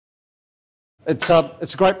It's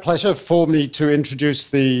a great pleasure for me to introduce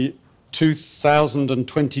the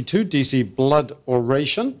 2022 DC Blood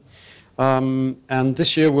Oration. And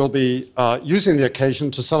this year we'll be using the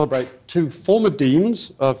occasion to celebrate two former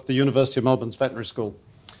deans of the University of Melbourne's Veterinary School.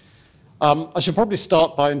 I should probably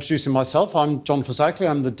start by introducing myself. I'm John Fazakli.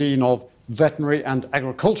 I'm the Dean of Veterinary and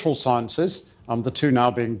Agricultural Sciences, the two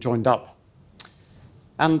now being joined up.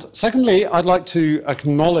 And secondly, I'd like to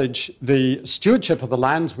acknowledge the stewardship of the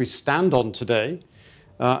lands we stand on today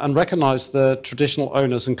and recognise the traditional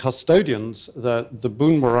owners and custodians, the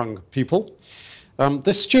Boon Wurrung people.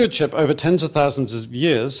 This stewardship over tens of thousands of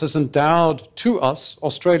years has endowed to us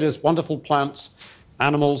Australia's wonderful plants,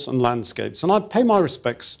 animals and landscapes. And I pay my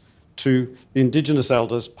respects to the Indigenous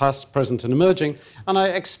elders, past, present and emerging, and I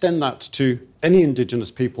extend that to any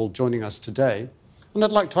Indigenous people joining us today. And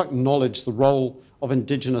I'd like to acknowledge the role of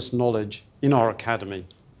Indigenous knowledge in our academy.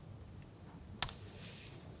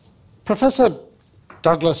 Professor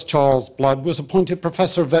Douglas Charles Blood was appointed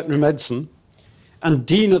Professor of Veterinary Medicine and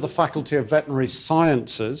Dean of the Faculty of Veterinary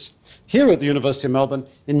Sciences here at the University of Melbourne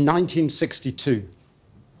in 1962.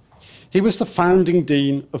 He was the founding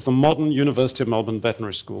Dean of the modern University of Melbourne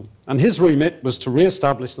Veterinary School, and his remit was to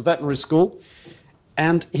re-establish the veterinary school,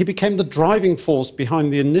 and he became the driving force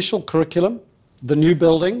behind the initial curriculum, the new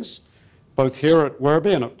buildings, both here at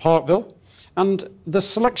Werribee and at Parkville, and the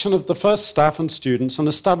selection of the first staff and students and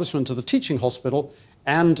establishment of the teaching hospital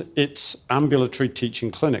and its ambulatory teaching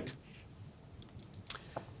clinic.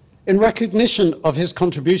 In recognition of his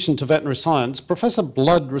contribution to veterinary science, Professor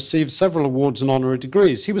Blood received several awards and honorary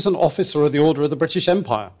degrees. He was an officer of the Order of the British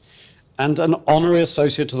Empire and an honorary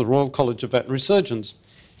associate of the Royal College of Veterinary Surgeons.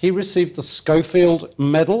 He received the Schofield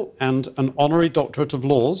Medal and an honorary doctorate of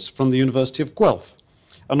laws from the University of Guelph,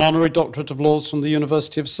 an honorary doctorate of laws from the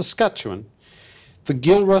University of Saskatchewan, the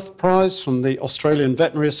Gilruth Prize from the Australian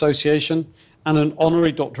Veterinary Association, and an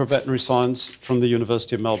honorary Doctor of Veterinary Science from the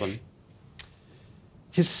University of Melbourne.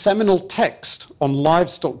 His seminal text on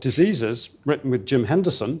livestock diseases, written with Jim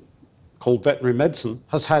Henderson, called Veterinary Medicine,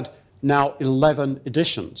 has had now 11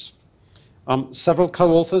 editions, several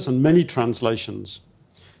co-authors and many translations.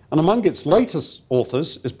 And among its latest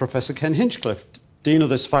authors is Professor Ken Hinchcliffe, Dean of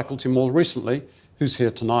this faculty more recently, who's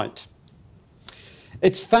here tonight.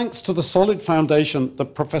 It's thanks to the solid foundation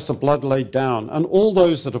that Professor Blood laid down and all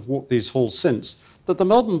those that have walked these halls since that the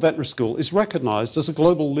Melbourne Veterinary School is recognised as a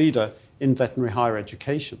global leader in veterinary higher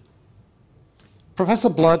education. Professor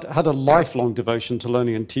Blood had a lifelong devotion to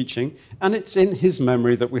learning and teaching, and it's in his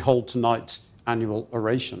memory that we hold tonight's annual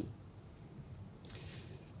oration.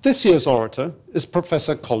 This year's orator is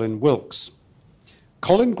Professor Colin Wilks.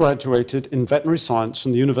 Colin graduated in veterinary science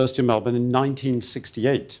from the University of Melbourne in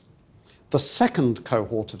 1968, the second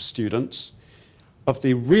cohort of students of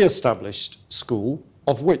the re-established school,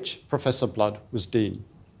 of which Professor Blood was dean.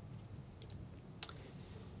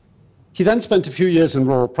 He then spent a few years in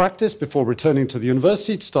rural practice before returning to the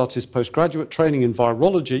university to start his postgraduate training in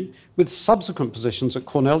virology, with subsequent positions at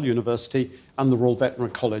Cornell University and the Royal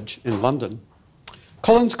Veterinary College in London.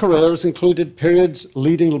 Colin's career has included periods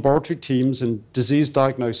leading laboratory teams in disease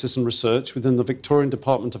diagnosis and research within the Victorian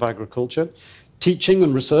Department of Agriculture, teaching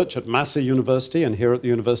and research at Massey University and here at the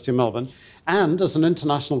University of Melbourne, and as an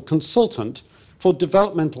international consultant for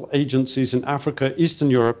developmental agencies in Africa, Eastern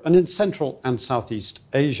Europe, and in Central and Southeast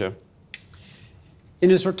Asia. In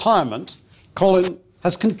his retirement, Colin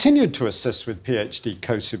has continued to assist with PhD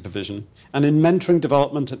co-supervision and in mentoring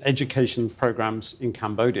development and education programs in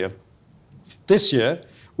Cambodia. This year,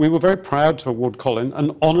 we were very proud to award Colin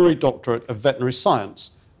an honorary doctorate of veterinary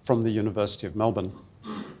science from the University of Melbourne.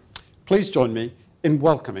 Please join me in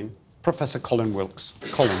welcoming Professor Colin Wilks.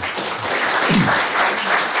 Colin.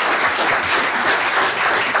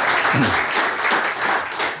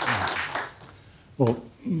 Well,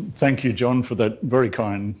 thank you, John, for that very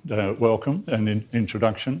kind welcome and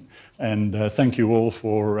introduction. And thank you all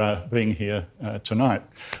for being here tonight.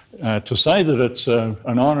 To say that it's an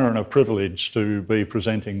honour and a privilege to be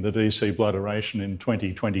presenting the DC Blood Oration in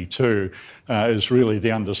 2022 is really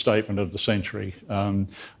the understatement of the century.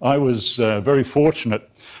 I was very fortunate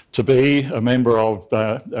to be a member of,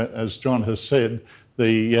 as John has said,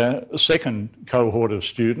 the second cohort of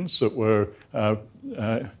students that were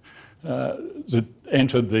that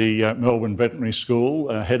entered the Melbourne Veterinary School,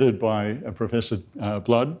 headed by Professor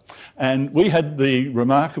Blood. And we had the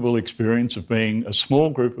remarkable experience of being a small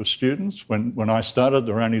group of students. When I started,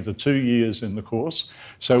 there were only the 2 years in the course.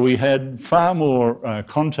 So we had far more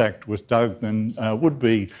contact with Doug than would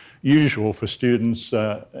be usual for students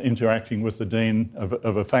interacting with the Dean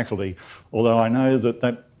of a faculty. Although I know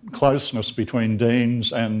that closeness between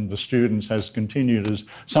deans and the students has continued as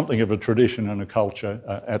something of a tradition and a culture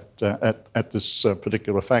at this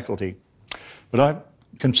particular faculty. But I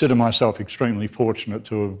consider myself extremely fortunate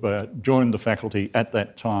to have joined the faculty at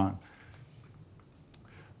that time.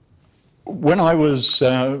 When I was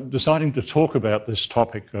deciding to talk about this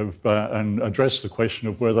topic and address the question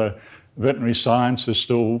of whether veterinary science is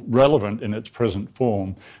still relevant in its present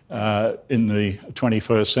form in the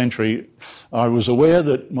 21st century, I was aware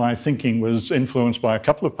that my thinking was influenced by a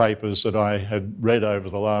couple of papers that I had read over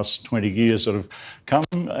the last 20 years that have come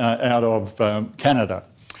out of Canada.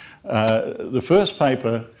 The first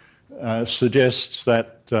paper suggests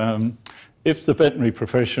that if the veterinary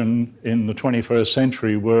profession in the 21st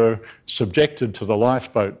century were subjected to the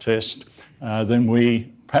lifeboat test, then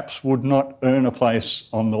we perhaps would not earn a place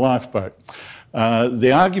on the lifeboat.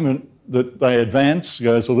 The argument that they advance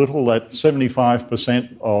goes a little that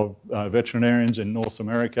 75% of veterinarians in North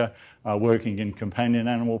America are working in companion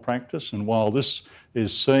animal practice, and while this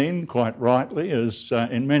is seen quite rightly as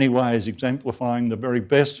in many ways exemplifying the very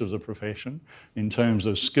best of the profession in terms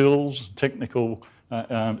of skills, technical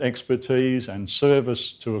expertise and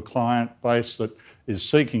service to a client base that is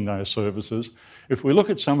seeking those services, if we look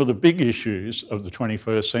at some of the big issues of the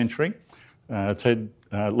 21st century, Ted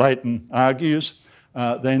Layton argues,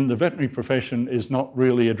 then the veterinary profession is not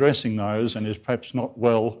really addressing those and is perhaps not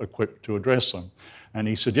well equipped to address them. And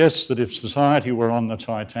he suggests that if society were on the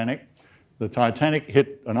Titanic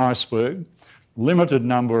hit an iceberg, limited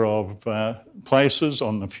number of places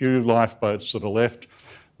on the few lifeboats that are left,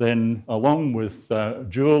 then along with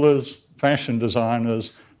jewellers, fashion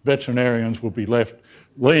designers, veterinarians will be left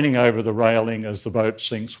leaning over the railing as the boat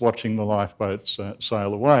sinks, watching the lifeboats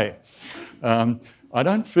sail away. I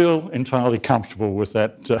don't feel entirely comfortable with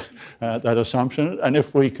that assumption, and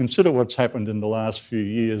if we consider what's happened in the last few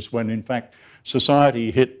years when in fact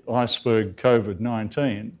society hit iceberg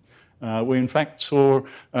COVID-19, we in fact saw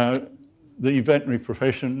the veterinary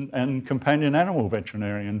profession and companion animal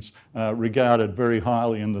veterinarians regarded very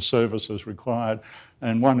highly in the services required.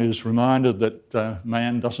 And one is reminded that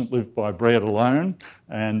man doesn't live by bread alone,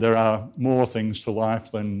 and there are more things to life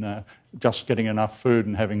than just getting enough food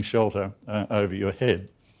and having shelter over your head.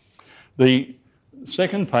 The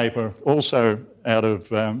second paper, also out of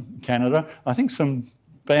Canada, I think some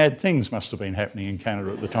bad things must have been happening in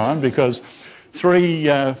Canada at the time, because three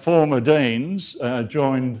former deans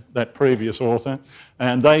joined that previous author,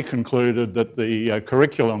 and they concluded that the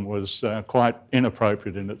curriculum was quite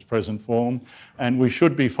inappropriate in its present form, and we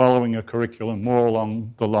should be following a curriculum more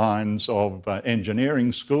along the lines of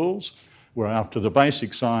engineering schools, where after the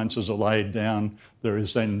basic sciences are laid down, there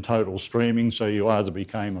is then total streaming, so you either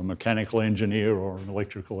became a mechanical engineer or an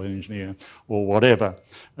electrical engineer or whatever.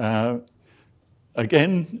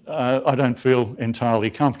 Again, I don't feel entirely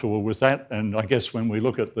comfortable with that, and I guess when we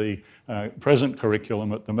look at the present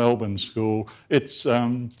curriculum at the Melbourne School, it's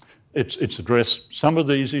addressed some of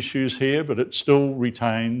these issues here, but it still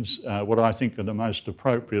retains what I think are the most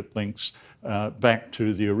appropriate links back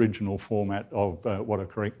to the original format of what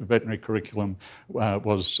a veterinary curriculum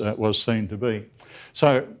was seen to be.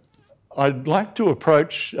 So I'd like to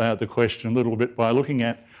approach the question a little bit by looking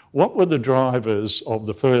at what were the drivers of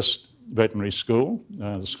the first veterinary school,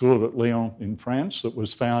 the school at Lyons in France that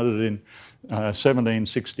was founded in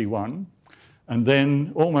 1761. And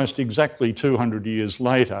then almost exactly 200 years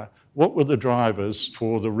later, what were the drivers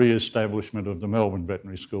for the re-establishment of the Melbourne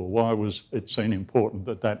Veterinary School? Why was it seen important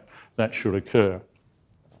that should occur?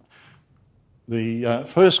 The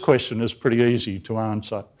first question is pretty easy to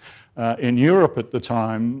answer. In Europe at the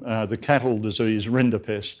time, the cattle disease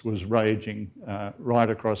Rinderpest was raging right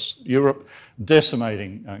across Europe,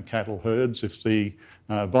 decimating cattle herds. If the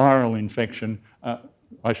viral infection,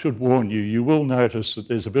 I should warn you, you will notice that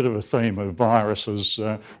there's a bit of a theme of viruses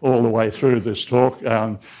all the way through this talk.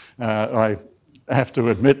 I have to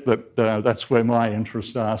admit that that's where my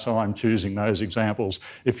interests are, so I'm choosing those examples.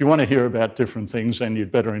 If you want to hear about different things, then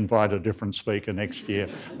you'd better invite a different speaker next year,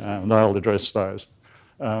 and they'll address those.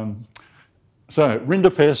 So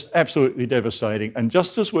Rinderpest, absolutely devastating. And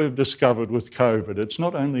just as we've discovered with COVID, it's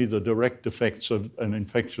not only the direct effects of an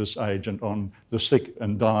infectious agent on the sick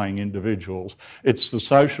and dying individuals, it's the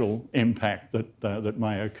social impact that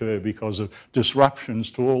may occur because of disruptions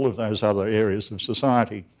to all of those other areas of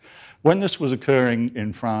society. When this was occurring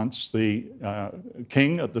in France, the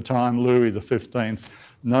king at the time, Louis XV,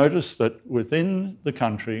 noticed that within the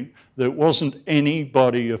country there wasn't any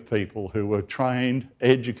body of people who were trained,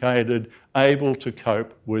 educated, able to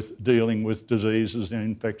cope with dealing with diseases and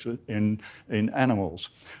infections in animals.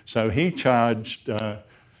 So he charged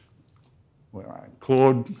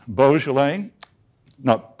Claude Beaujolais,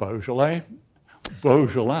 not Beaujolais,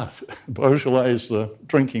 Beaujolais. Beaujolais is the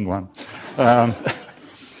drinking one.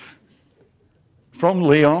 From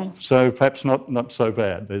Lyons, so perhaps not so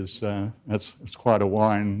bad. It's quite a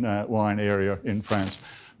wine area in France.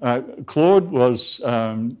 Claude was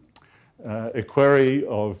equerry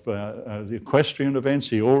of the equestrian events.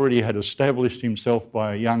 He already had established himself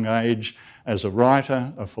by a young age as a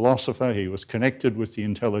writer, a philosopher. He was connected with the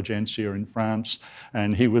intelligentsia in France,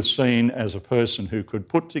 and he was seen as a person who could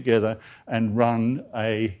put together and run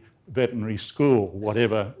a veterinary school,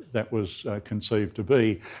 whatever that was conceived to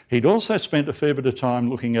be. He'd also spent a fair bit of time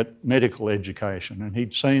looking at medical education, and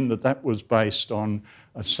he'd seen that that was based on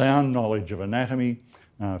a sound knowledge of anatomy,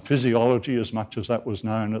 physiology, as much as that was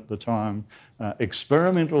known at the time,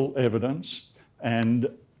 experimental evidence and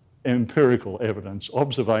empirical evidence,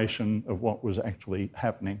 observation of what was actually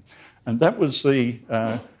happening. And that was the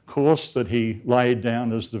course that he laid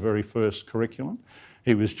down as the very first curriculum.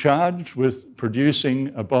 He was charged with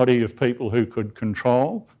producing a body of people who could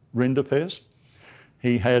control Rinderpest.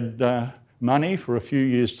 He had money for a few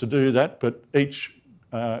years to do that, but each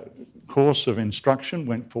course of instruction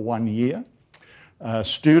went for 1 year.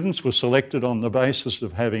 Students were selected on the basis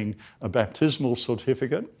of having a baptismal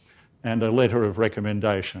certificate and a letter of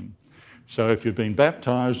recommendation. So if you'd been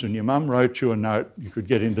baptised and your mum wrote you a note, you could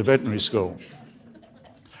get into veterinary school.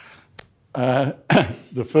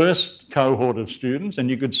 The first cohort of students, and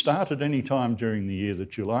you could start at any time during the year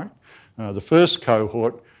that you liked, the first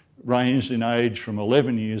cohort ranged in age from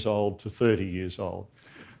 11 years old to 30 years old.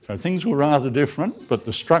 So things were rather different, but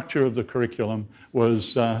the structure of the curriculum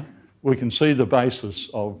was, we can see the basis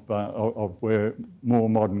of where more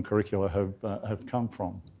modern curricula have come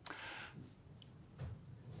from.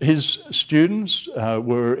 His students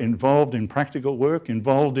were involved in practical work,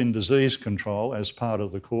 involved in disease control as part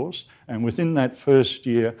of the course, and within that first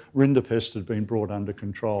year, Rinderpest had been brought under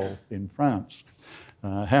control in France.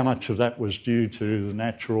 How much of that was due to the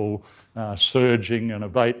natural surging and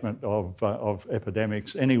abatement of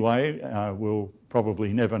epidemics anyway, we'll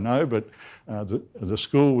probably never know, but the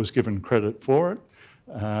school was given credit for it.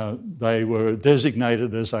 They were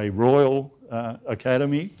designated as a royal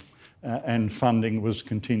academy, and funding was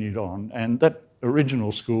continued on. And that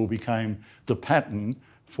original school became the pattern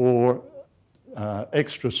for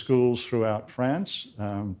extra schools throughout France.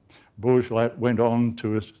 Bourgelat went on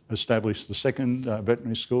to establish the second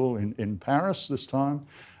veterinary school in Paris this time.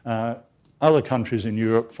 Other countries in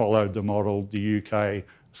Europe followed the model, the UK,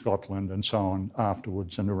 Scotland and so on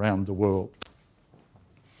afterwards and around the world.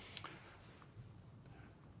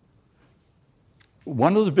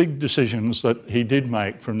 One of the big decisions that he did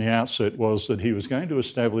make from the outset was that he was going to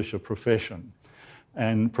establish a profession.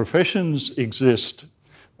 And professions exist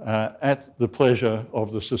at the pleasure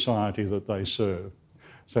of the society that they serve.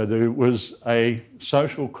 So there was a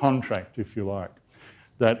social contract, if you like,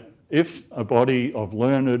 that if a body of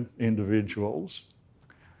learned individuals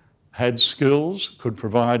had skills, could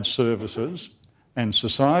provide services, and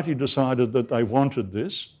society decided that they wanted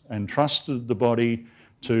this and trusted the body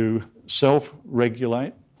to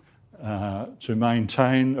self-regulate, to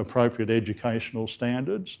maintain appropriate educational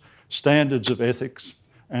standards, standards of ethics,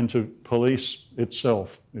 and to police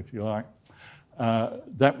itself, if you like.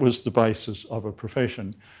 That was the basis of a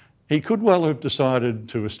profession. He could well have decided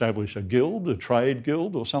to establish a guild, a trade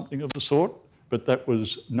guild or something of the sort, but that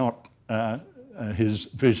was not his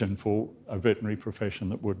vision for a veterinary profession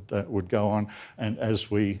that would go on, and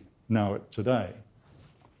as we know it today.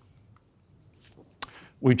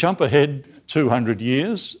 We jump ahead 200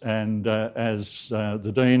 years, and as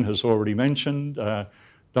the Dean has already mentioned,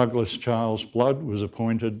 Douglas Charles Blood was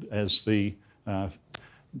appointed as the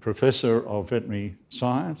Professor of Veterinary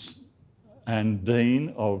Science and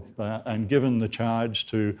Dean of, and given the charge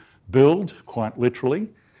to build, quite literally,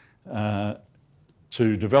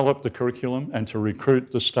 to develop the curriculum and to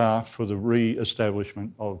recruit the staff for the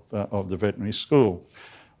re-establishment of the veterinary school.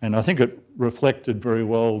 And I think it reflected very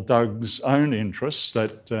well Doug's own interests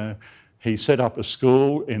that he set up a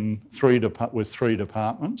school with three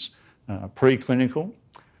departments, preclinical,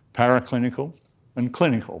 paraclinical and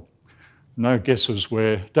clinical. No guesses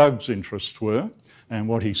where Doug's interests were and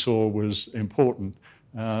what he saw was important.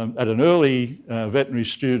 At an early veterinary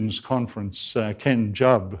students conference, Ken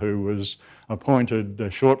Jubb, who was appointed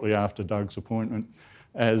shortly after Doug's appointment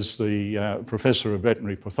as the Professor of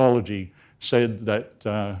Veterinary Pathology, said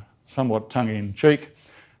that, somewhat tongue-in-cheek,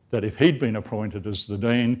 that if he'd been appointed as the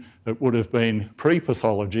Dean, it would have been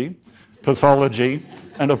pre-pathology, pathology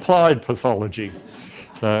and applied pathology.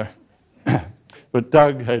 So, but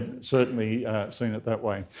Doug had certainly seen it that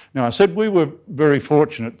way. Now, I said we were very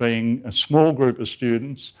fortunate being a small group of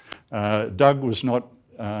students Doug was not,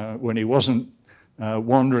 when he wasn't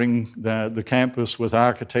wandering the campus with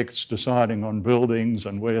architects deciding on buildings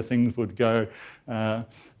and where things would go,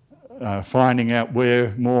 finding out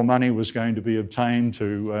where more money was going to be obtained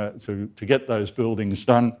to get those buildings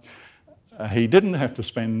done. He didn't have to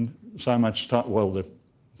spend so much time, well, the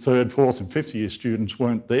third, fourth and fifth year students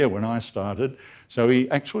weren't there when I started, so he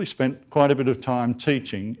actually spent quite a bit of time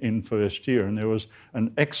teaching in first year, and there was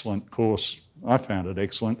an excellent course, I found it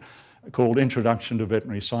excellent, called Introduction to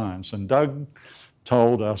Veterinary Science, and Doug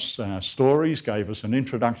told us stories, gave us an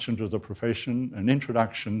introduction to the profession, an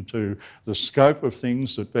introduction to the scope of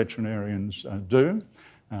things that veterinarians do.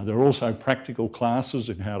 There are also practical classes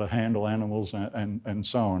in how to handle animals and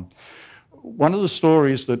so on. One of the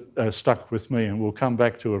stories that stuck with me, and we'll come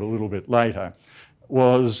back to it a little bit later,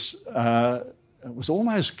 was it was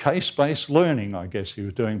almost case-based learning, I guess he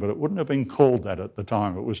was doing, but it wouldn't have been called that at the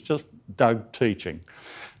time. It was just Doug teaching.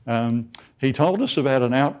 He told us about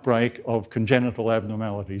an outbreak of congenital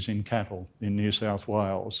abnormalities in cattle in New South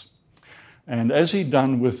Wales. And as he'd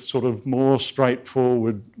done with sort of more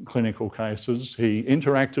straightforward clinical cases, he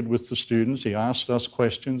interacted with the students, he asked us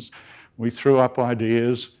questions, we threw up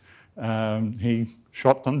ideas, he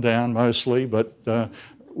shot them down mostly, but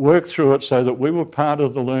worked through it so that we were part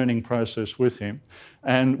of the learning process with him.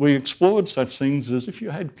 And we explored such things as if you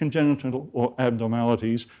had congenital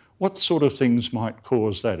abnormalities, what sort of things might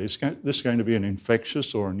cause that? Is this going to be an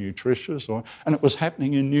infectious or a nutritious? And it was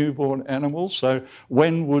happening in newborn animals, so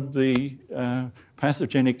when would the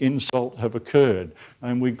pathogenic insult have occurred?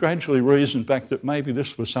 And we gradually reasoned back that maybe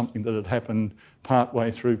this was something that had happened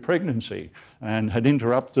partway through pregnancy and had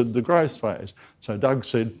interrupted the growth phase. So Doug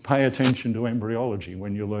said, pay attention to embryology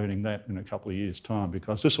when you're learning that in a couple of years' time,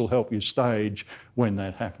 because this will help you stage when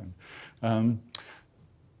that happened.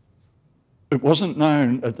 It wasn't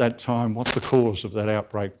known at that time what the cause of that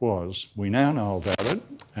outbreak was. We now know about it,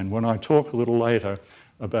 and when I talk a little later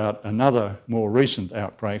about another more recent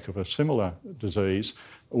outbreak of a similar disease,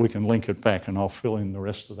 we can link it back and I'll fill in the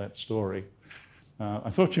rest of that story. I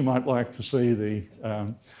thought you might like to see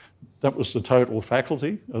that was the total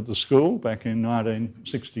faculty of the school back in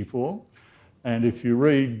 1964. And if you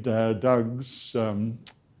read Doug's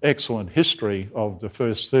excellent history of the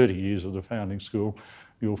first 30 years of the founding school,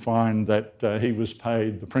 you'll find that he was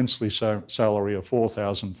paid the princely salary of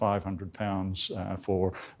 £4,500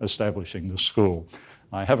 for establishing the school.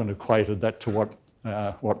 I haven't equated that to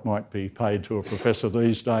what might be paid to a professor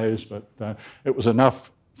these days, but it was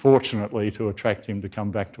enough, fortunately, to attract him to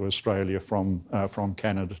come back to Australia from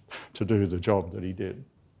Canada to do the job that he did.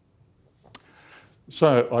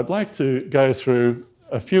 So I'd like to go through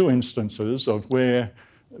a few instances of where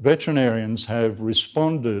veterinarians have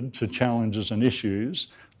responded to challenges and issues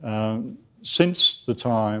since the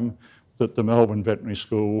time that the Melbourne Veterinary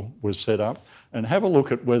School was set up, and have a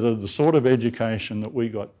look at whether the sort of education that we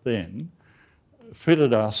got then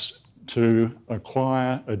fitted us to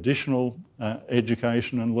acquire additional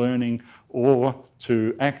education and learning, or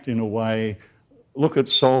to act in a way, look at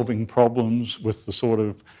solving problems with the sort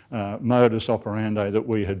of modus operandi that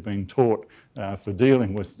we had been taught for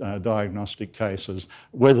dealing with diagnostic cases,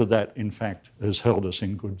 whether that in fact has held us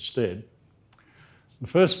in good stead. The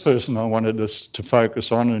first person I wanted us to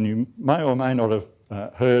focus on, and you may or may not have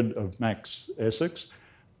heard of Max Essex.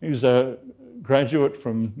 He's a graduate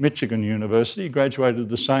from Michigan University. He graduated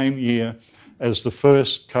the same year as the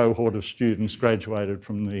first cohort of students graduated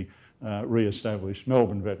from the re-established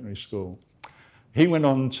Melbourne Veterinary School. He went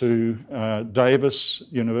on to Davis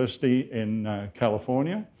University in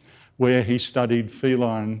California, where he studied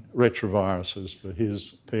feline retroviruses for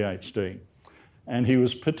his PhD. And he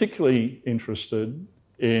was particularly interested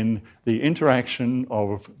in the interaction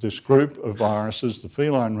of this group of viruses, the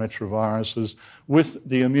feline retroviruses, with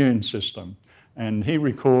the immune system. And he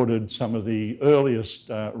recorded some of the earliest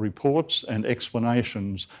reports and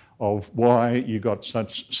explanations of why you got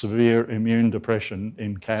such severe immune depression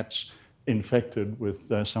in cats infected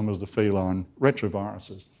with some of the feline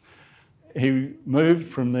retroviruses. He moved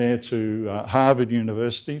from there to Harvard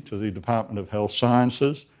University, to the Department of Health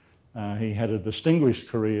Sciences. He had a distinguished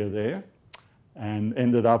career there and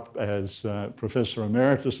ended up as Professor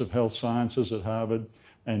Emeritus of Health Sciences at Harvard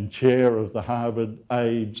and Chair of the Harvard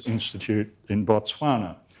AIDS Institute in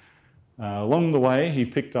Botswana. Along the way, he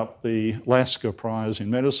picked up the Lasker Prize in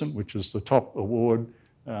Medicine, which is the top award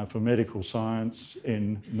for medical science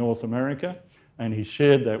in North America, and he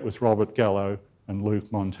shared that with Robert Gallo and Luc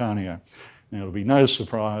Montagnier. Now, it'll be no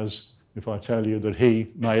surprise if I tell you that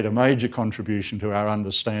he made a major contribution to our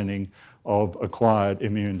understanding of acquired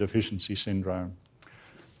immune deficiency syndrome.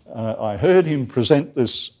 I heard him present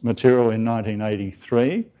this material in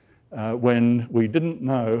 1983 when we didn't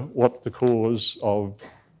know what the cause of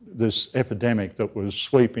this epidemic that was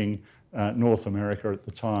sweeping North America at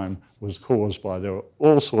the time was caused by. There were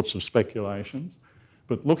all sorts of speculations,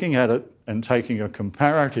 but looking at it and taking a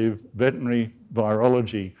comparative veterinary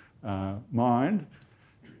virology mind,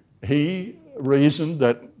 he reasoned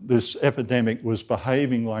that this epidemic was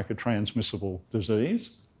behaving like a transmissible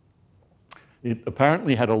disease. It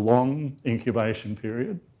apparently had a long incubation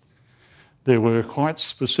period. There were quite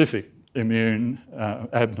specific immune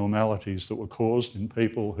abnormalities that were caused in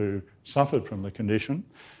people who suffered from the condition,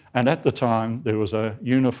 and at the time there was a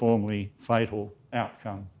uniformly fatal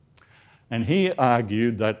outcome. And he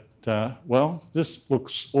argued that, well, this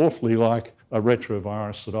looks awfully like a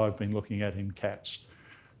retrovirus that I've been looking at in cats.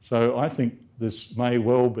 So I think this may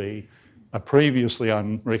well be a previously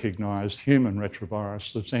unrecognised human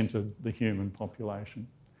retrovirus that's entered the human population.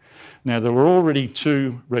 Now, there were already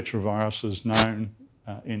 2 retroviruses known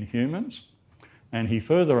in humans, and he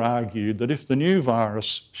further argued that if the new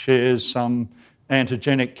virus shares some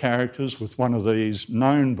antigenic characters with one of these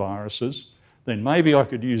known viruses, then maybe I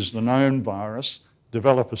could use the known virus,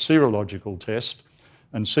 develop a serological test,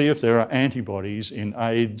 and see if there are antibodies in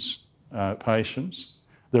AIDS patients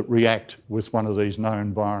that react with one of these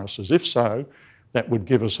known viruses. If so, that would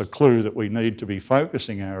give us a clue that we need to be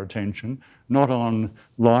focusing our attention not on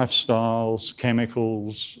lifestyles,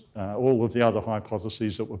 chemicals, all of the other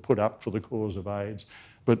hypotheses that were put up for the cause of AIDS,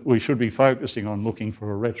 but we should be focusing on looking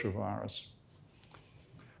for a retrovirus.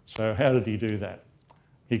 So how did he do that?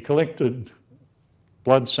 He collected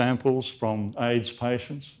blood samples from AIDS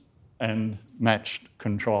patients and matched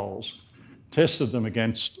controls, tested them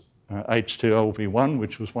against H2LV1,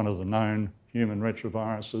 which was one of the known human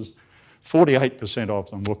retroviruses. 48%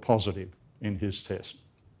 of them were positive in his test,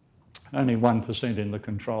 only 1% in the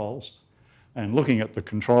controls. And looking at the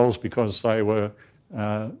controls, because they were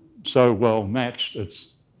so well matched,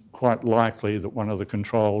 it's quite likely that one of the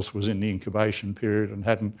controls was in the incubation period and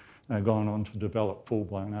hadn't gone on to develop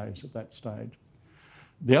full-blown AIDS at that stage.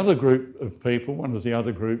 The other group of people, one of the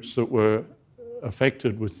other groups that were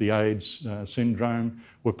affected with the AIDS syndrome,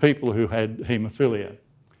 were people who had haemophilia.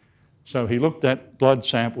 So he looked at blood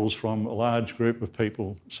samples from a large group of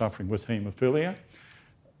people suffering with haemophilia.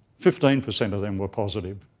 15% of them were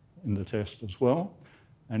positive in the test as well.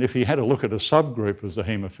 And if he had a look at a subgroup of the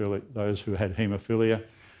haemophilic, those who had haemophilia,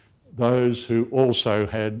 those who also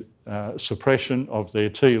had suppression of their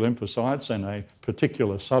T lymphocytes and a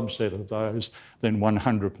particular subset of those, then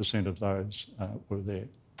 100% of those were there.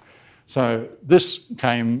 So this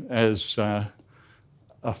came as a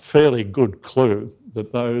fairly good clue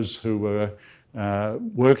that those who were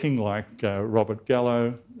working, like Robert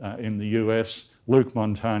Gallo in the US, Luc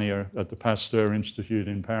Montagnier at the Pasteur Institute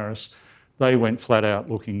in Paris, they went flat out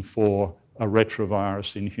looking for a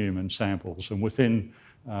retrovirus in human samples. And within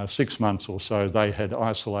 6 months or so, they had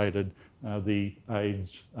isolated the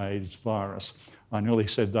AIDS virus. I nearly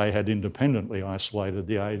said they had independently isolated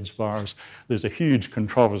the AIDS virus. There's a huge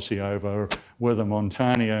controversy over whether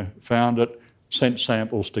Montagnier found it, sent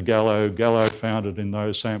samples to Gallo, Gallo found it in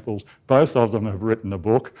those samples. Both of them have written a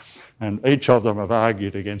book, and each of them have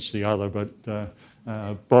argued against the other, but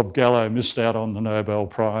Bob Gallo missed out on the Nobel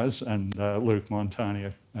Prize, and Luc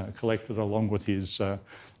Montagnier collected along with his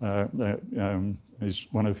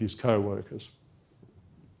one of his co-workers.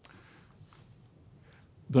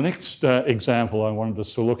 The next example I wanted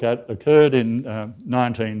us to look at occurred in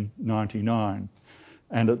 1999,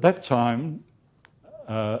 and at that time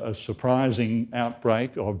a surprising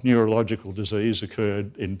outbreak of neurological disease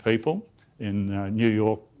occurred in people in New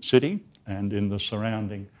York City and in the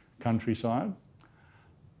surrounding countryside.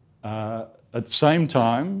 At the same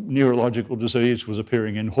time, neurological disease was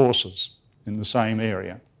appearing in horses in the same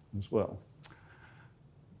area as well.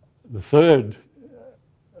 The third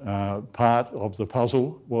part of the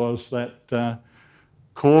puzzle was that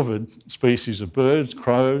corvid species of birds,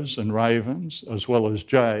 crows and ravens, as well as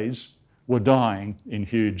jays, were dying in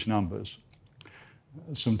huge numbers.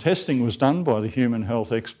 Some testing was done by the human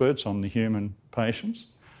health experts on the human patients,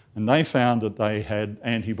 and they found that they had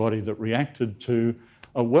antibody that reacted to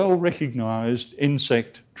a well-recognised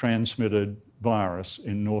insect-transmitted virus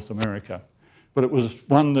in North America. But it was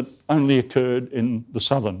one that only occurred in the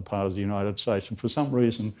southern part of the United States, and for some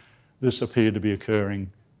reason this appeared to be occurring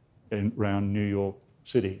around New York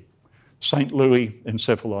City. St. Louis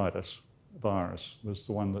encephalitis virus was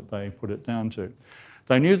the one that they put it down to.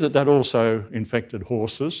 They knew that that also infected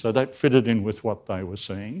horses, so that fitted in with what they were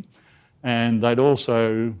seeing. And they'd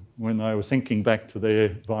also, when they were thinking back to their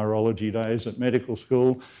virology days at medical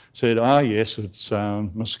school, said, ah yes, it's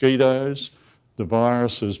mosquitoes, The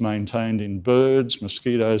virus is maintained in birds,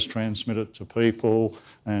 mosquitoes transmit it to people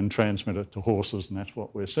and transmit it to horses, and that's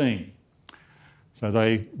what we're seeing. So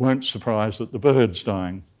they weren't surprised at the birds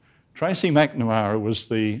dying. Tracy McNamara was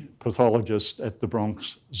the pathologist at the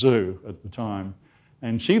Bronx Zoo at the time,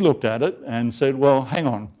 and she looked at it and said, well, hang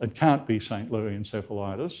on, it can't be St. Louis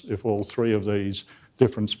encephalitis if all three of these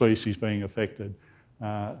different species being affected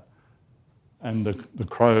and the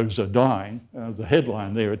crows are dying. The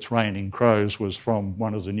headline there, "It's Raining Crows," was from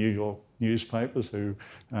one of the New York newspapers who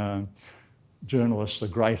journalists are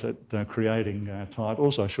great at creating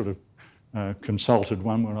titles. I should have consulted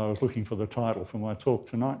one when I was looking for the title for my talk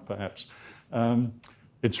tonight, perhaps.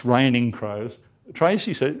 "It's Raining Crows."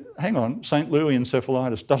 Tracy said, hang on, St. Louis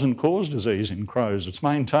encephalitis doesn't cause disease in crows. It's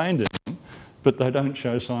maintained in them, but they don't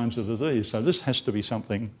show signs of disease. So this has to be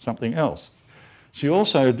something else. She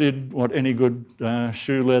also did what any good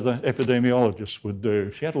shoe leather epidemiologist would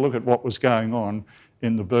do. She had to look at what was going on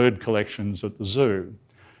in the bird collections at the zoo.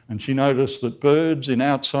 And she noticed that birds in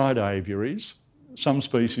outside aviaries, some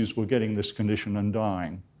species were getting this condition and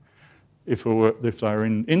dying. If they were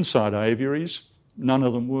in inside aviaries, none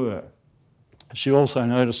of them were. She also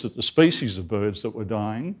noticed that the species of birds that were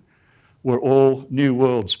dying were all New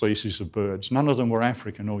World species of birds. None of them were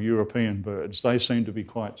African or European birds. They seemed to be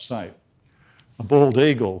quite safe. A bald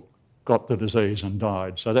eagle got the disease and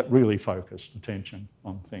died, so that really focused attention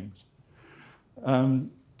on things.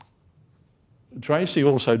 Tracy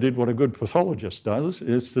also did what a good pathologist does,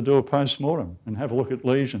 is to do a post-mortem and have a look at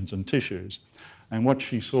lesions and tissues. And what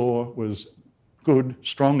she saw was good,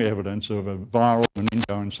 strong evidence of a viral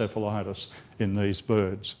meningoencephalitis in these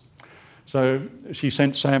birds. So she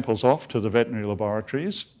sent samples off to the veterinary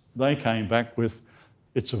laboratories. They came back with,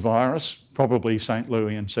 it's a virus, probably St.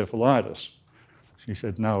 Louis encephalitis. She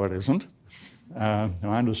said, no, it isn't. I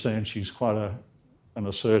understand she's quite an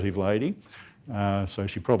assertive lady, so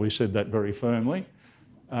she probably said that very firmly.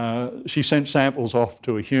 She sent samples off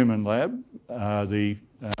to a human lab, the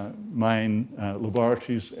main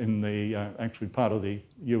laboratories in the, actually part of the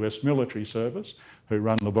US military service, who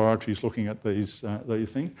run laboratories looking at these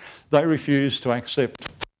things. They refused to accept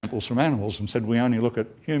samples from animals and said, we only look at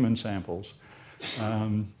human samples.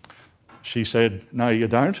 She said, no, you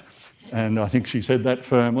don't. And I think she said that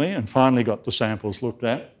firmly, and finally got the samples looked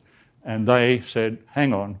at, and they said,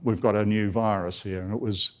 hang on, we've got a new virus here, and it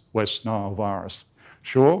was West Nile virus.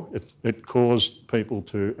 Sure, it caused people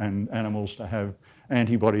and animals to have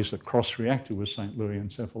antibodies that cross-reacted with St. Louis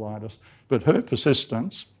encephalitis, but her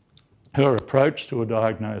persistence, her approach to a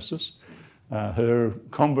diagnosis, her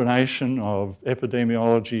combination of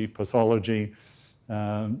epidemiology, pathology,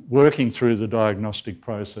 working through the diagnostic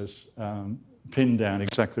process, pinned down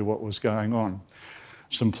exactly what was going on.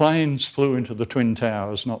 Some planes flew into the Twin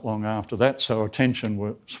Towers not long after that, so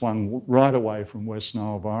attention swung right away from West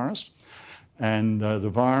Nile virus. And the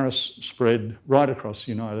virus spread right across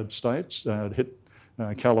the United States. It hit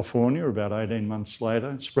California about 18 months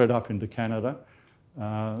later, spread up into Canada.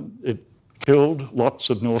 It killed lots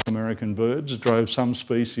of North American birds, drove some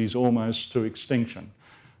species almost to extinction.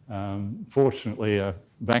 Fortunately, a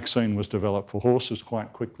vaccine was developed for horses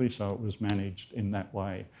quite quickly, so it was managed in that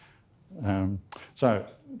way. So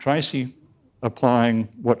Tracy, applying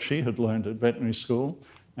what she had learned at veterinary school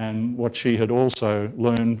and what she had also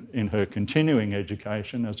learned in her continuing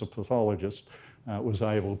education as a pathologist, was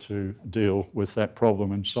able to deal with that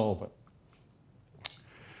problem and solve it.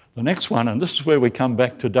 The next one, and this is where we come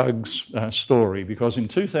back to Doug's story, because in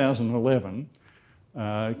 2011,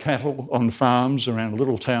 cattle on farms around a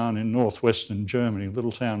little town in northwestern Germany, a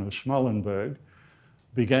little town of Schmallenberg,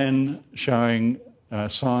 began showing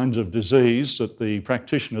signs of disease that the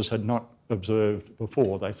practitioners had not observed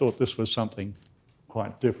before. They thought this was something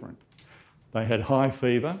quite different. They had high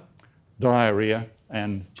fever, diarrhoea,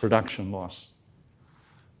 and production loss.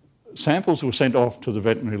 Samples were sent off to the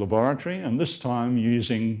veterinary laboratory, and this time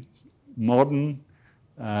using modern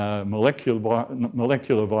molecular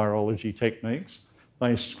virology techniques.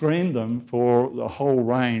 They screened them for the whole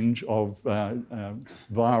range of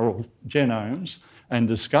viral genomes and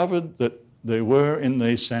discovered that there were in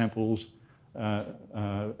these samples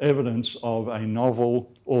evidence of a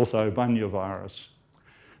novel orthobunyavirus.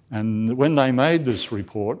 And when they made this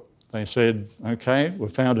report, they said, okay,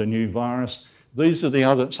 we've found a new virus. These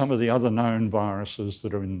are some of the other known viruses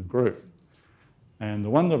that are in the group. And the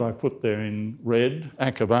one that I put there in red,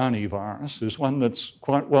 Akabani virus, is one that's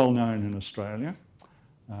quite well known in Australia.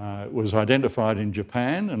 It was identified in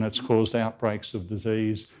Japan, and it's caused outbreaks of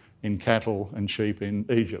disease in cattle and sheep in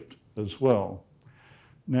Egypt as well.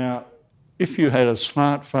 Now, if you had a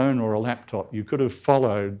smartphone or a laptop, you could have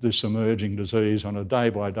followed this emerging disease on a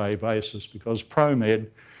day-by-day basis, because ProMed,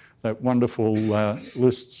 that wonderful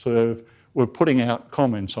listserv, were putting out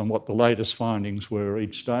comments on what the latest findings were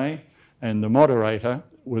each day, and the moderator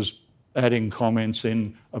was adding comments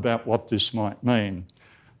in about what this might mean.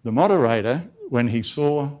 The moderator, when he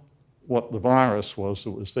saw what the virus was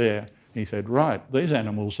that was there, he said, right, these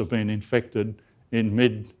animals have been infected in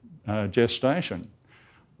mid-gestation.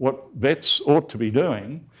 What vets ought to be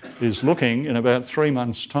doing is looking in about 3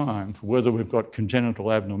 months' time for whether we've got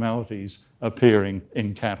congenital abnormalities appearing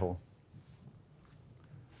in cattle.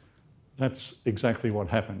 That's exactly what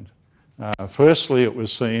happened. Firstly, it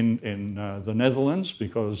was seen in the Netherlands,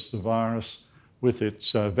 because the virus with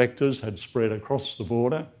its vectors had spread across the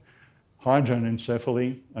border.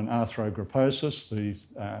 Hydranencephaly and arthrogryposis, these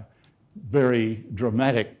very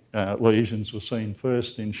dramatic lesions, were seen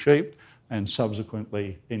first in sheep and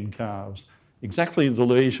subsequently in calves. Exactly the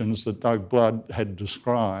lesions that Doug Blood had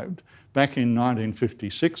described back in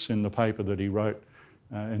 1956 in the paper that he wrote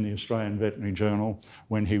in the Australian Veterinary Journal,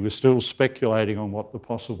 when he was still speculating on what the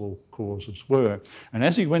possible causes were. And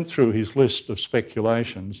as he went through his list of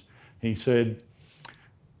speculations, he said,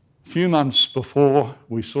 a few months before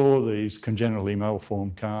we saw these congenitally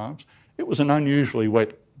malformed calves, it was an unusually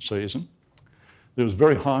wet season. There was a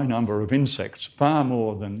very high number of insects, far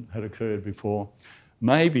more than had occurred before.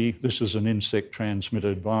 Maybe this is an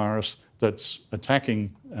insect-transmitted virus that's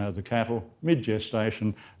attacking the cattle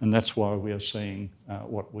mid-gestation, and that's why we are seeing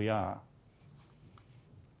what we are.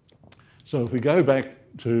 So if we go back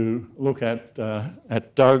to look at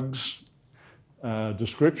Doug's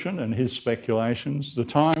description and his speculations, the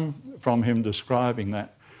time from him describing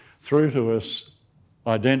that through to us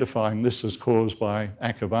identifying this as caused by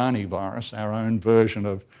Akabani virus, our own version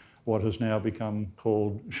of what has now become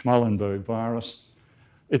called Schmallenberg virus,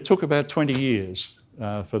 it took about 20 years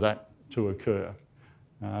for that to occur.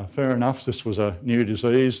 Fair enough, this was a new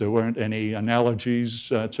disease. There weren't any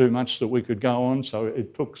analogies too much that we could go on, so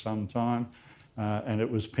it took some time, and it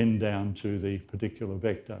was pinned down to the particular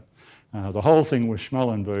vector. The whole thing was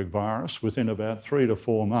Schmallenberg virus. Within about 3 to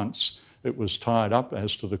 4 months, it was tied up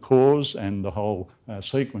as to the cause and the whole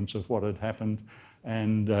sequence of what had happened.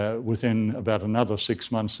 And within about another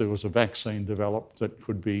 6 months, there was a vaccine developed that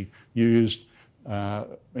could be used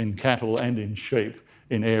in cattle and in sheep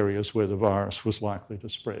in areas where the virus was likely to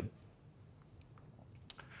spread.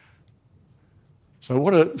 So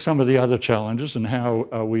what are some of the other challenges, and how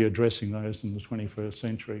are we addressing those in the 21st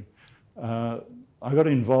century? I got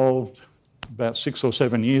involved about 6 or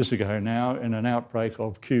 7 years ago now in an outbreak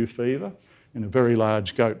of Q fever in a very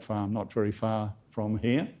large goat farm not very far from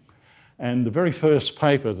here. And the very first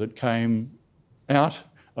paper that came out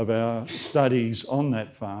of our studies on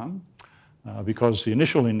that farm, because the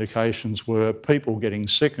initial indications were people getting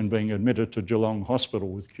sick and being admitted to Geelong Hospital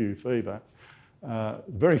with Q fever, the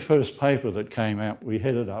very first paper that came out, we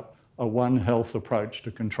headed up a One Health approach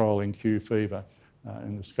to controlling Q fever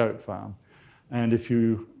in this goat farm. And if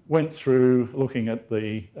you went through looking at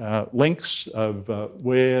the links of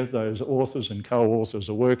where those authors and co-authors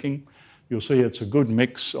are working, you'll see it's a good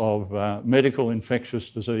mix of medical infectious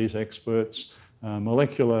disease experts,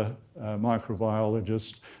 molecular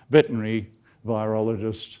microbiologists, veterinary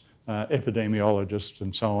virologists, epidemiologists,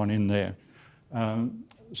 and so on in there.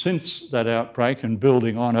 Since that outbreak and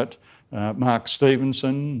building on it, Mark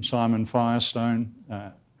Stevenson, Simon Firestone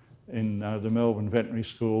in the Melbourne Veterinary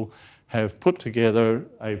School have put together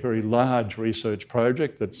a very large research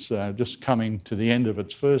project that's just coming to the end of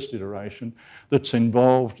its first iteration, that's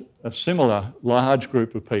involved a similar large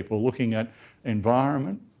group of people looking at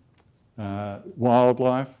environment,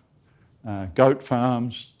 wildlife, goat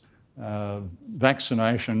farms,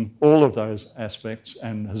 vaccination, all of those aspects,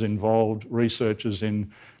 and has involved researchers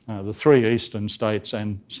in the 3 eastern states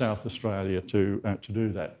and South Australia to do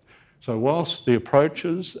that. So whilst the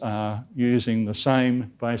approaches are using the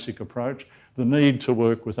same basic approach, the need to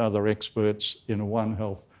work with other experts in a One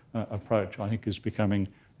Health approach, I think, is becoming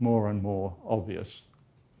more and more obvious.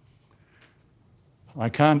 I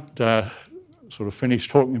can't sort of finish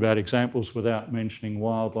talking about examples without mentioning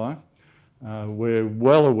wildlife. We're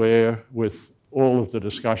well aware with all of the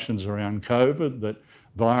discussions around COVID that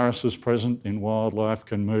viruses present in wildlife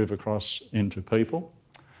can move across into people.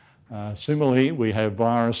 Similarly, we have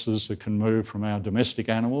viruses that can move from our domestic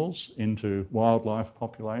animals into wildlife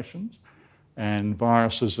populations, and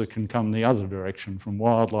viruses that can come the other direction from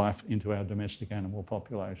wildlife into our domestic animal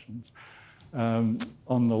populations. On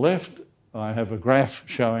the left, I have a graph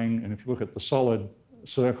showing, and if you look at the solid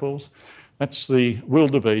circles, that's the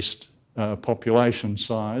wildebeest population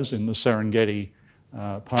size in the Serengeti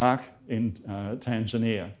Park in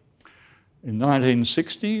Tanzania. In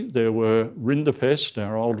 1960, there were Rinderpest,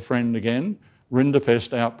 our old friend again,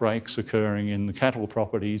 Rinderpest outbreaks occurring in the cattle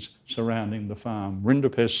properties surrounding the farm.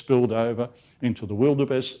 Rinderpest spilled over into the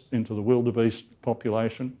wildebeest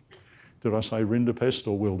population. Did I say Rinderpest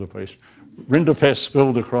or wildebeest? Rinderpest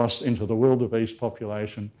spilled across into the wildebeest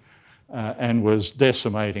population and was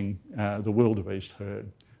decimating the wildebeest herd.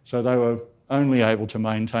 So they were only able to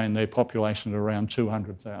maintain their population at around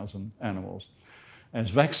 200,000 animals. As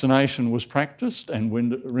vaccination was practiced and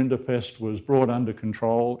Rinderpest was brought under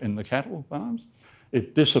control in the cattle farms,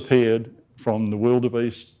 it disappeared from the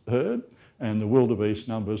wildebeest herd, and the wildebeest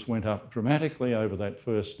numbers went up dramatically over that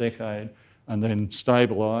first decade and then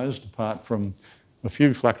stabilised, apart from a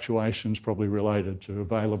few fluctuations probably related to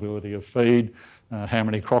availability of feed, how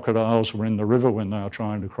many crocodiles were in the river when they were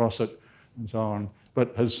trying to cross it, and so on,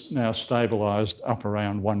 but has now stabilised up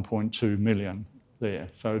around 1.2 million there.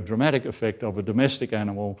 So a dramatic effect of a domestic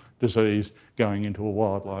animal disease going into a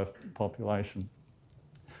wildlife population.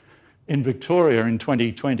 In Victoria in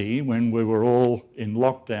 2020, when we were all in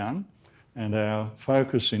lockdown and our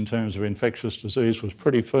focus in terms of infectious disease was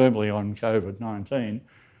pretty firmly on COVID-19,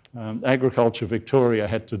 Agriculture Victoria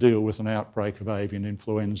had to deal with an outbreak of avian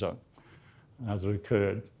influenza that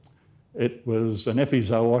occurred. It was an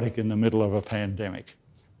epizootic in the middle of a pandemic.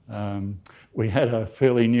 We had a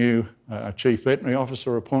fairly new chief veterinary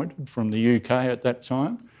officer appointed from the UK at that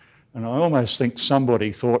time, and I almost think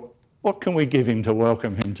somebody thought, what can we give him to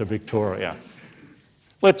welcome him to Victoria?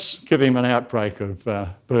 Let's give him an outbreak of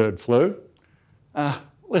bird flu.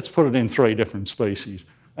 Let's put it in 3 different species.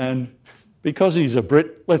 And because he's a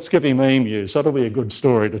Brit, let's give him emus. That'll be a good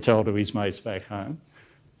story to tell to his mates back home.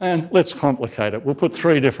 And let's complicate it. We'll put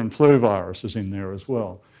 3 different flu viruses in there as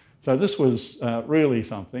well. So this was really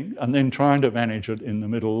something, and then trying to manage it in the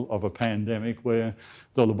middle of a pandemic where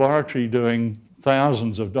the laboratory doing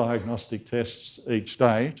thousands of diagnostic tests each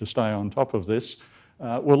day to stay on top of this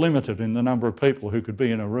were limited in the number of people who could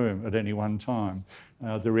be in a room at any one time.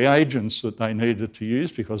 The reagents that they needed to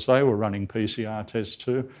use, because they were running PCR tests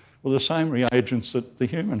too, were the same reagents that the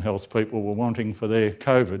human health people were wanting for their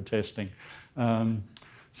COVID testing.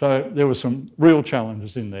 So there were some real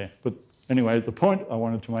challenges in there. But anyway, the point I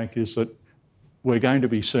wanted to make is that we're going to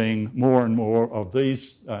be seeing more and more of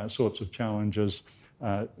these sorts of challenges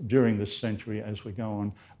during this century as we go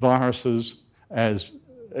on. Viruses, as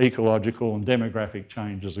ecological and demographic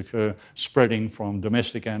changes occur, spreading from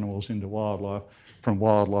domestic animals into wildlife, from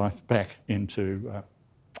wildlife back into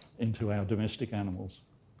our domestic animals.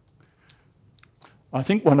 I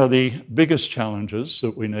think one of the biggest challenges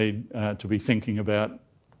that we need to be thinking about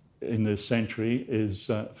in this century is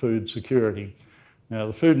food security. Now,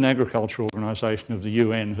 the Food and Agriculture Organisation of the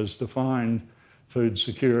UN has defined food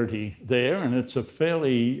security there, and it's a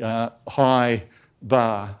fairly high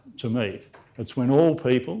bar to meet. It's when all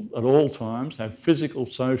people at all times have physical,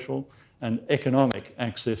 social and economic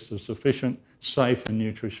access to sufficient, safe and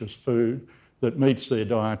nutritious food that meets their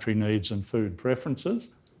dietary needs and food preferences.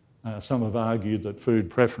 Some have argued that food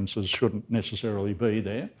preferences shouldn't necessarily be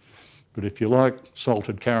there. But if you like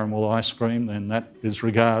salted caramel ice cream, then that is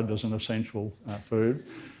regarded as an essential food.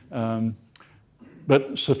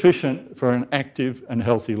 But sufficient for an active and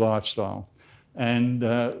healthy lifestyle. And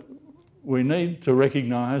we need to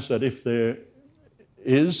recognise that if there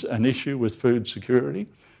is an issue with food security,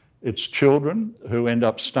 it's children who end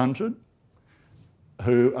up stunted,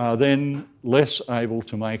 who are then less able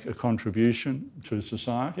to make a contribution to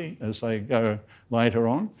society as they go later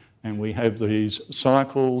on. And we have these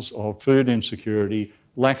cycles of food insecurity,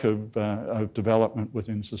 lack of development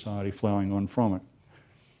within society flowing on from it.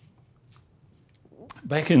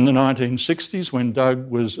 Back in the 1960s, when Doug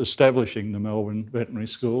was establishing the Melbourne Veterinary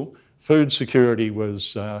School, food security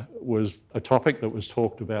was a topic that was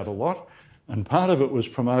talked about a lot, and part of it was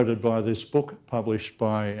promoted by this book published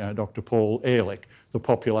by Dr. Paul Ehrlich, The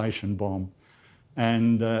Population Bomb.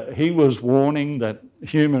 And he was warning that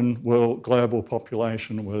human global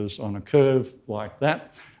population was on a curve like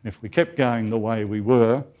that. If we kept going the way we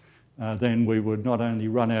were, then we would not only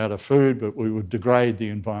run out of food, but we would degrade the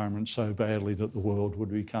environment so badly that the world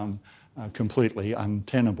would become completely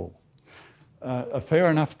untenable. A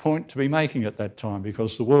fair enough point to be making at that time,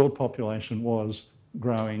 because the world population was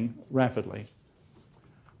growing rapidly.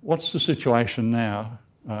 What's the situation now,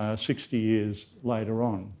 60 years later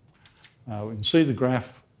on? We can see the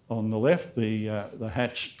graph on the left, the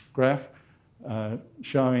hatched graph,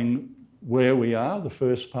 showing where we are, the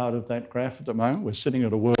first part of that graph at the moment. We're sitting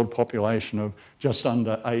at a world population of just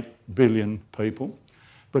under 8 billion people.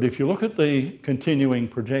 But if you look at the continuing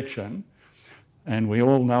projection, and we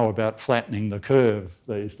all know about flattening the curve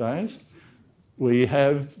these days, we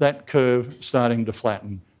have that curve starting to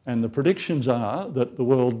flatten. And the predictions are that the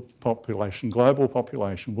world population, global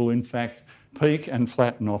population, will in fact peak and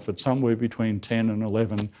flatten off at somewhere between 10 and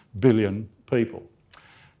 11 billion people.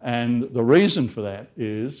 And the reason for that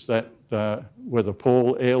is that whether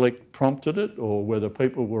Paul Ehrlich prompted it or whether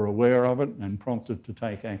people were aware of it and prompted to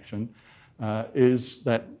take action, is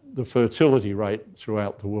that the fertility rate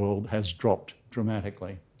throughout the world has dropped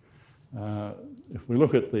dramatically. If we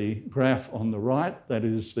look at the graph on the right, that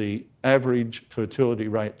is the average fertility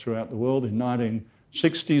rate throughout the world. In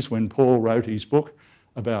 1960s, when Paul wrote his book,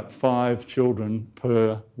 about 5 children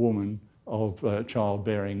per woman of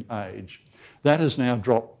childbearing age. That has now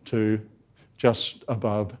dropped to just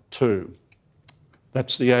above 2.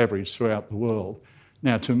 That's the average throughout the world.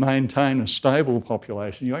 Now, to maintain a stable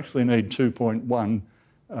population, you actually need 2.1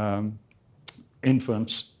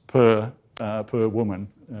 infants per woman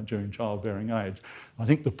during childbearing age. I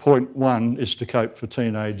think the 0.1 is to cope for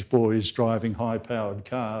teenage boys driving high-powered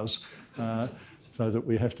cars, so that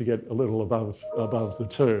we have to get a little above the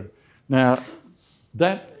 2. Now,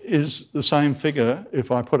 that is the same figure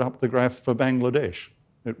if I put up the graph for Bangladesh.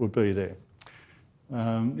 It would be there.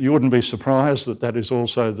 You wouldn't be surprised that that is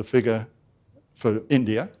also the figure for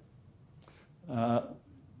India.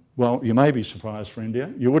 Well, you may be surprised for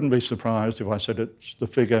India. You wouldn't be surprised if I said it's the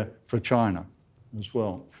figure for China as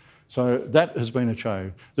well. So that has been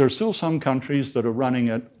achieved. There are still some countries that are running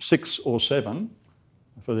at 6 or 7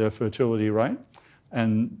 for their fertility rate,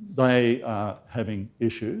 and they are having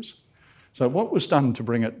issues. So what was done to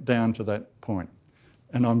bring it down to that point?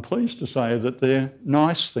 And I'm pleased to say that they're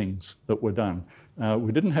nice things that were done.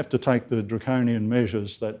 We didn't have to take the draconian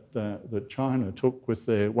measures that China took with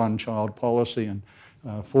their one-child policy and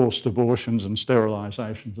forced abortions and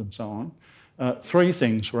sterilisations and so on. 3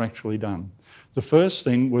 things were actually done. The first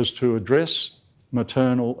thing was to address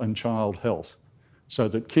maternal and child health so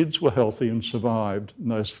that kids were healthy and survived in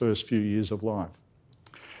those first few years of life.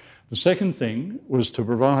 The second thing was to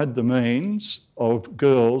provide the means of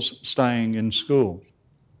girls staying in school.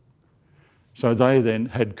 So they then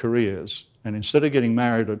had careers. And instead of getting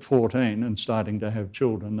married at 14 and starting to have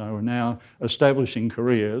children, they were now establishing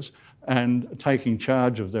careers and taking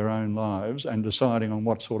charge of their own lives and deciding on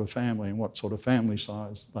what sort of family and what sort of family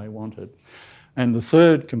size they wanted. And the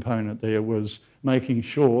third component there was making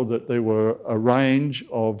sure that there were a range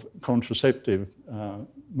of contraceptive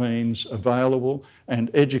means available and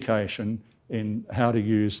education in how to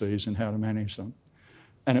use these and how to manage them.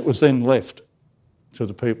 And it was then left to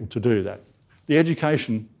the people to do that. The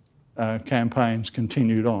education campaigns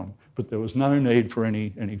continued on, but there was no need for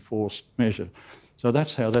any forced measure. So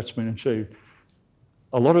that's how that's been achieved.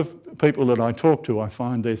 A lot of people that I talk to, I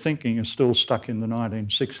find their thinking is still stuck in the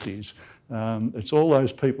 1960s. It's all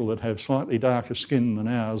those people that have slightly darker skin than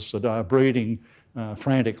ours that are breeding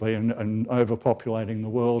frantically and overpopulating the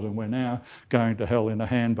world, and we're now going to hell in a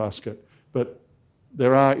handbasket. But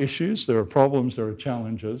there are issues, there are problems, there are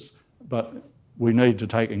challenges, but we need to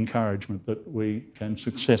take encouragement that we can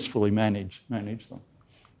successfully manage them.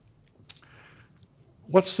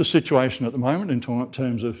 What's the situation at the moment in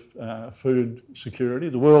terms of food security?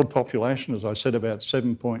 The world population, as I said, about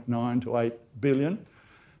 7.9 to 8 billion.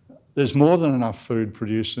 There's more than enough food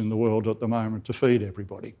produced in the world at the moment to feed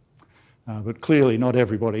everybody. But clearly not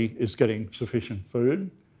everybody is getting sufficient food,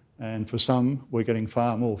 and for some we're getting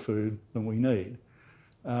far more food than we need.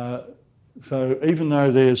 So even though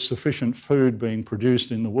there's sufficient food being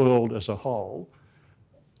produced in the world as a whole,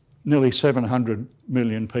 nearly 700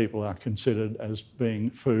 million people are considered as being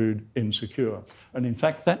food insecure. And in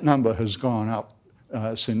fact, that number has gone up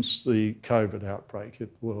since the COVID outbreak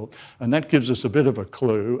hit the world. And that gives us a bit of a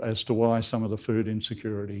clue as to why some of the food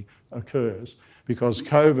insecurity occurs, because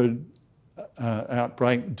COVID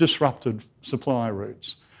outbreak disrupted supply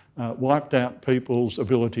routes, wiped out people's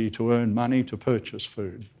ability to earn money to purchase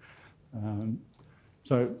food.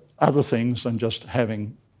 So other things than just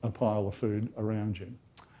having a pile of food around you.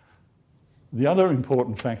 The other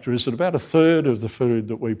important factor is that about 1/3 of the food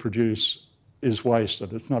that we produce is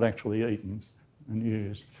wasted. It's not actually eaten and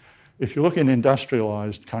used. If you look in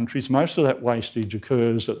industrialised countries, most of that wastage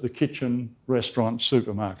occurs at the kitchen, restaurant,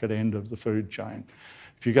 supermarket end of the food chain.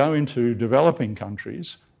 If you go into developing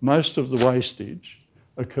countries, most of the wastage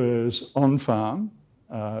occurs on farm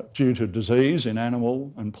due to disease in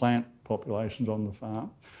animal and plant populations on the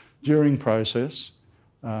farm, during process,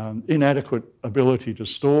 inadequate ability to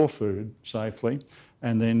store food safely,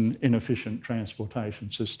 and then inefficient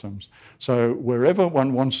transportation systems. So wherever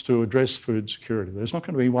one wants to address food security, there's not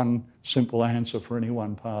going to be one simple answer for any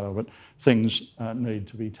one part of it. Things need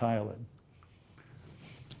to be tailored.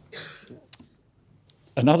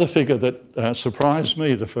 Another figure that surprised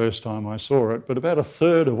me the first time I saw it, but about a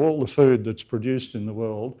third of all the food that's produced in the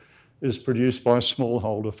world is produced by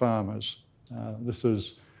smallholder farmers. This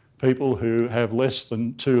is people who have less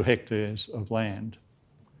than 2 hectares of land.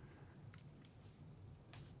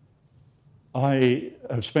 I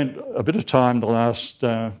have spent a bit of time the last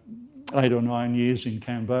 8 or 9 years in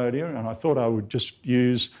Cambodia, and I thought I would just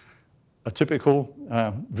use a typical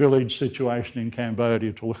village situation in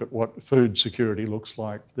Cambodia to look at what food security looks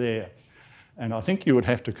like there. And I think you would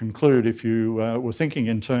have to conclude, if you were thinking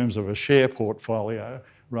in terms of a share portfolio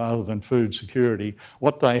rather than food security,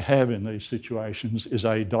 what they have in these situations is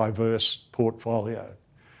a diverse portfolio.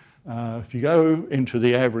 If you go into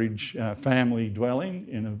the average family dwelling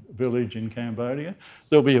in a village in Cambodia,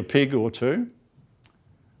 there'll be a pig or two.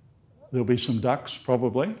 There'll be some ducks,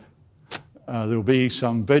 probably. There'll be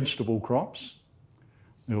some vegetable crops.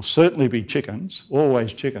 There'll certainly be chickens,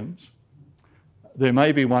 always chickens. There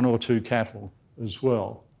may be 1 or 2 cattle as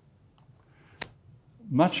well.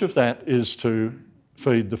 Much of that is to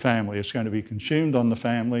feed the family. It's going to be consumed on the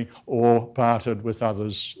family or bartered with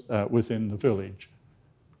others within the village.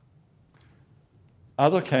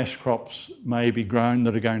 Other cash crops may be grown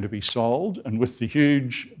that are going to be sold, and with the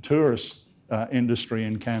huge tourist industry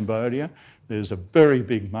in Cambodia, there's a very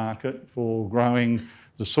big market for growing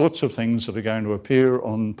the sorts of things that are going to appear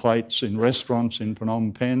on plates in restaurants in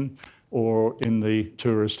Phnom Penh or in the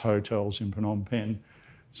tourist hotels in Phnom Penh.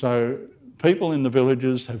 So people in the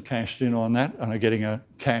villages have cashed in on that and are getting a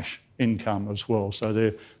cash income as well. So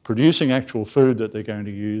they're producing actual food that they're going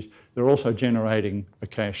to use. They're also generating a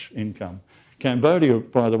cash income. Cambodia,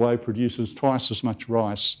 by the way, produces twice as much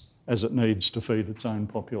rice as it needs to feed its own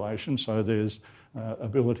population, so there's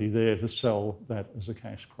ability there to sell that as a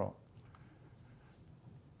cash crop.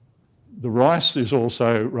 The rice is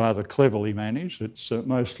also rather cleverly managed. It's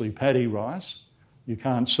mostly paddy rice. You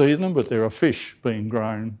can't see them, but there are fish being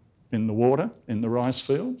grown in the water in the rice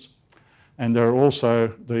fields. And there are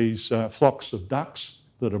also these flocks of ducks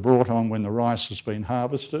that are brought on when the rice has been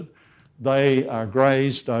harvested. They are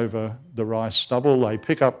grazed over the rice stubble. They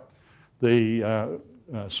pick up the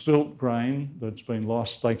spilt grain that's been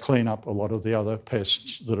lost. They clean up a lot of the other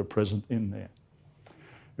pests that are present in there.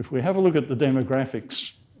 If we have a look at the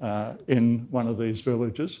demographics in one of these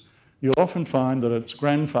villages, you'll often find that it's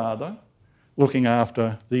grandfather looking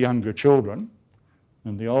after the younger children,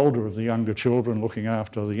 and the older of the younger children looking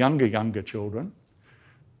after the younger children.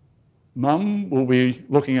 Mum will be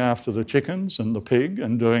looking after the chickens and the pig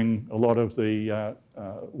and doing a lot of the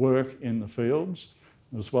work in the fields,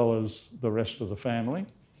 as well as the rest of the family.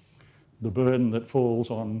 The burden that falls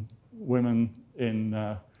on women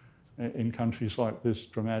in countries like this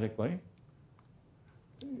dramatically.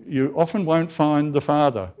 You often won't find the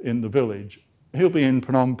father in the village. He'll be in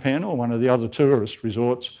Phnom Penh or one of the other tourist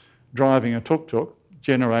resorts driving a tuk-tuk,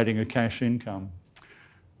 generating a cash income.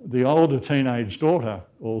 The older teenage daughter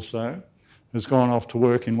also has gone off to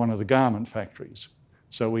work in one of the garment factories.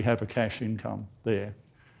 So we have a cash income there.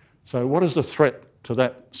 So what does the threat to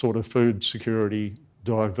that sort of food security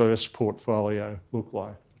diverse portfolio look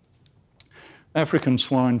like? African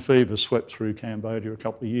swine fever swept through Cambodia a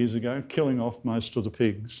couple of years ago, killing off most of the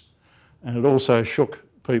pigs. And it also shook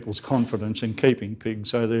people's confidence in keeping pigs,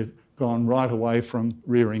 so they've gone right away from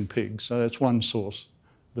rearing pigs. So that's one source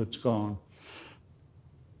that's gone.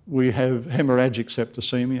 We have hemorrhagic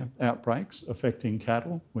septicemia outbreaks affecting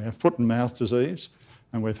cattle. We have foot and mouth disease,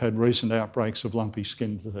 and we've had recent outbreaks of lumpy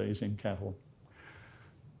skin disease in cattle.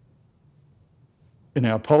 In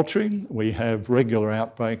our poultry, we have regular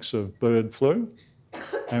outbreaks of bird flu,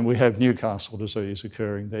 and we have Newcastle disease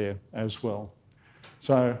occurring there as well.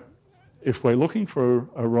 So if we're looking for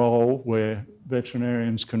a role where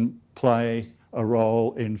veterinarians can play a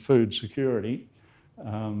role in food security,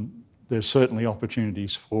 there's certainly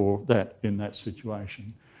opportunities for that in that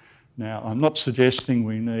situation. Now, I'm not suggesting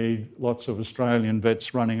we need lots of Australian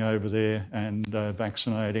vets running over there and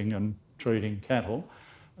vaccinating and treating cattle.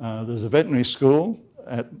 There's a veterinary school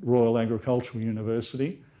at Royal Agricultural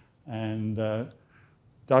University, and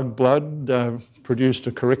Doug Blood produced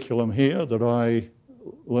a curriculum here that I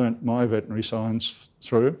learnt my veterinary science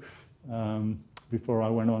through before I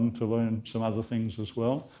went on to learn some other things as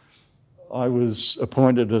well. I was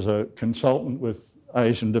appointed as a consultant with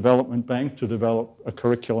Asian Development Bank to develop a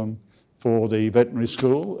curriculum for the veterinary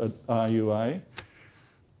school at RUA.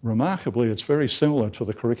 Remarkably, it's very similar to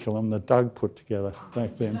the curriculum that Doug put together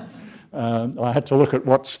back then. I had to look at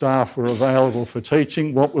what staff were available for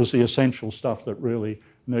teaching, what was the essential stuff that really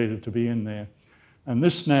needed to be in there. And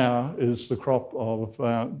this now is the crop of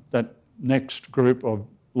that next group of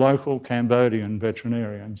local Cambodian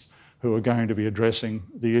veterinarians who are going to be addressing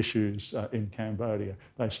the issues in Cambodia.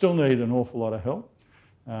 They still need an awful lot of help.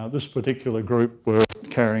 This particular group were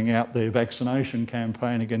carrying out their vaccination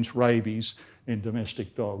campaign against rabies in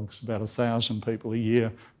domestic dogs. About 1,000 people a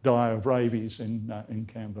year die of rabies in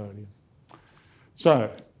Cambodia.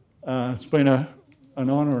 So it's been an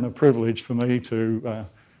honour and a privilege for me to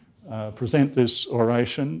present this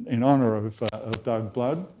oration in honour of Doug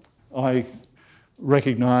Blood. I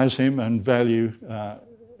recognise him and value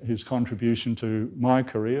his contribution to my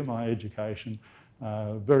career, my education.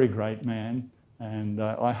 Very great man, and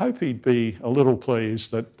I hope he'd be a little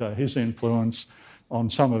pleased that his influence on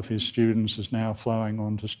some of his students is now flowing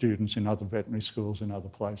on to students in other veterinary schools in other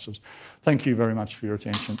places. Thank you very much for your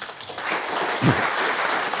attention.